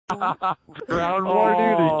Round war, dude,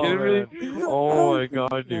 are you kidding me? Oh my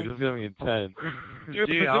god, dude, this is gonna be intense.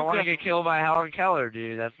 Dude, I want to get killed by Helen Keller,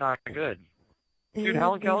 dude. That's not good. Dude,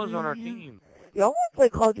 Helen Keller's on our team. Y'all want to play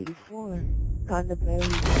Call of Duty 4? Kinda barely.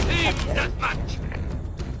 Team Deathmatch!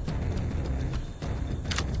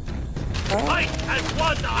 Fight as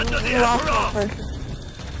one under the Emperor!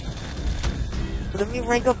 Let me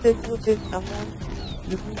rank up this with this someone.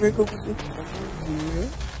 Let me rank up with this someone here.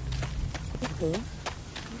 Okay.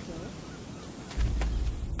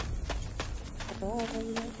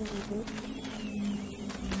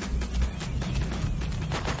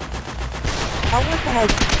 I wish I had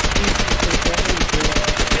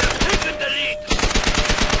We have taken the lead!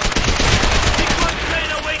 Sequence train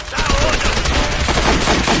awaits our orders!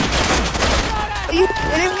 Are you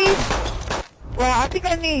kidding me? Well, I think I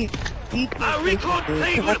need deep. Our record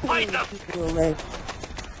plane will fight them!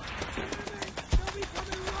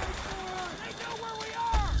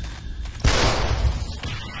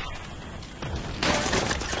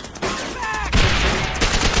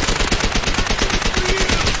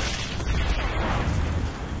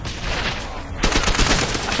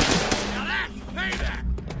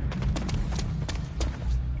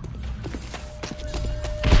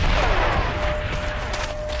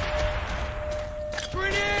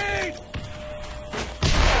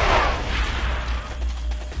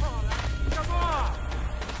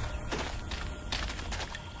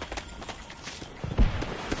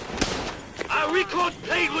 Our record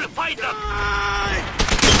plane will fight them!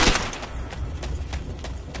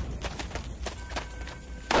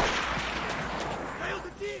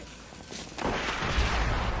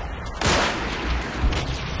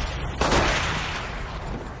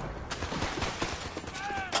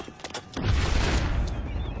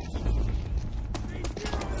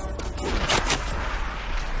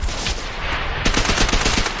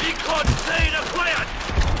 Record plane acquired!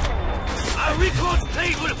 Our record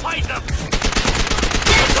plane will fight them!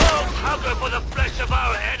 The dogs hunger for the flesh of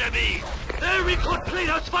our enemies! Their record plane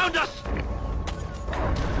has found us!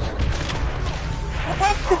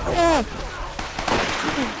 What's the crap?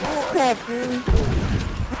 This is bullcrap, dude.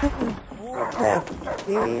 This is bullcrap,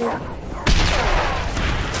 dude.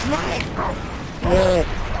 Mike! Yeah.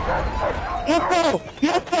 Let's go!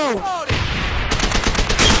 Let's go!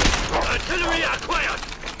 Artillery acquired!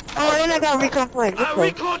 Oh, and I got recon plane. Let's Our go.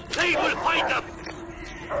 record plane will fight them!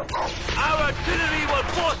 Our artillery will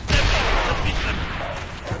force them into submission!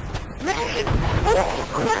 Man! Oh,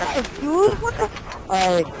 crap, dude! What the f-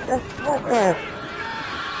 Alright, that's bullcrap.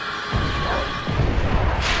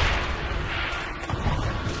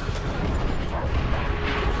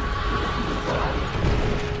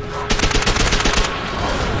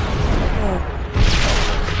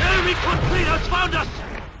 Their record plane has found us!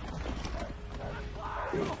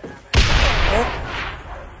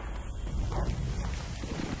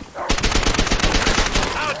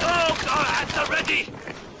 Our dogs are at the ready!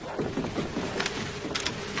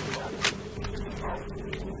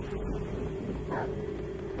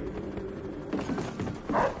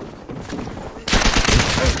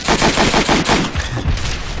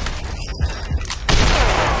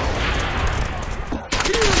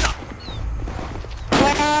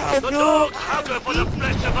 The dogs hunger for the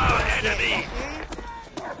flesh of our enemies!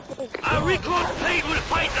 Our record plane will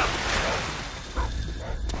fight them!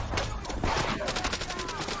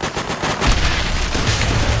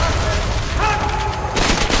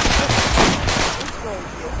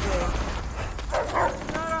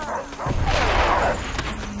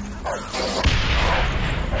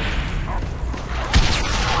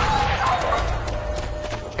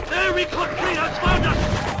 Their record plane has found us!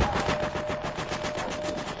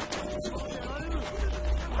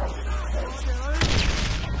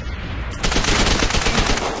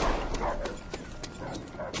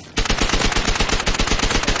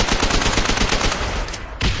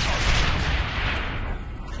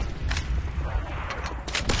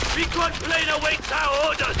 Record plane awaits our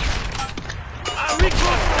orders! Our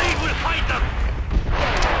record plane will fight them!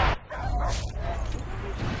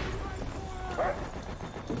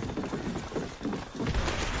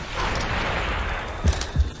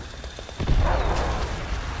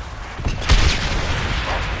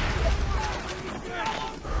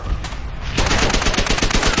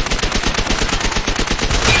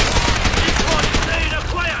 Record plane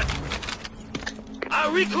acquired!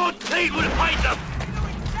 Our record plane will fight them!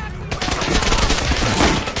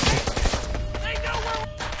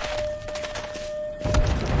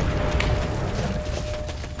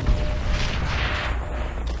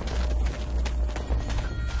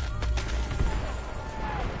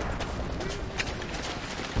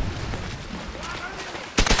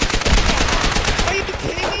 Are you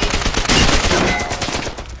kidding me?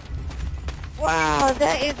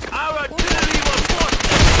 That is... Our artillery will force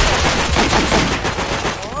them.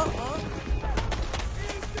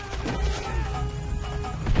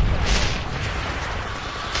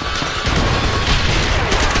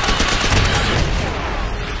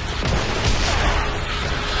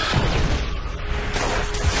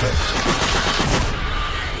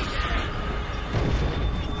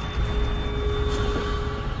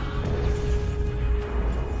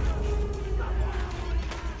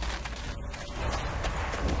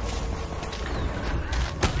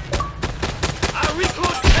 Our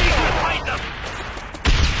recon plane will find them.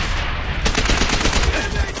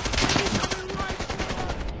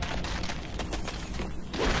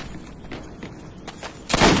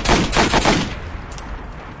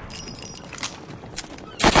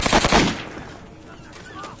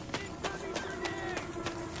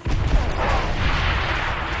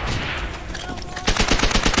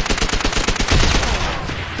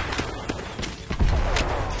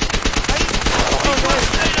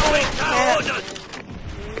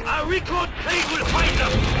 Our recon plane will find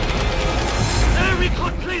them! Their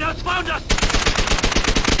recon plane has found us!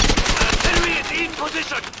 Artillery is in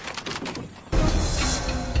position!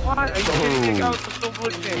 What? Are you kidding me? I was so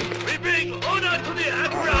bullshit. We bring honor to the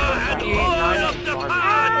Emperor and all of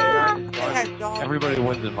Japan! Everybody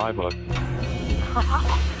wins in my book.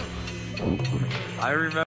 I remember.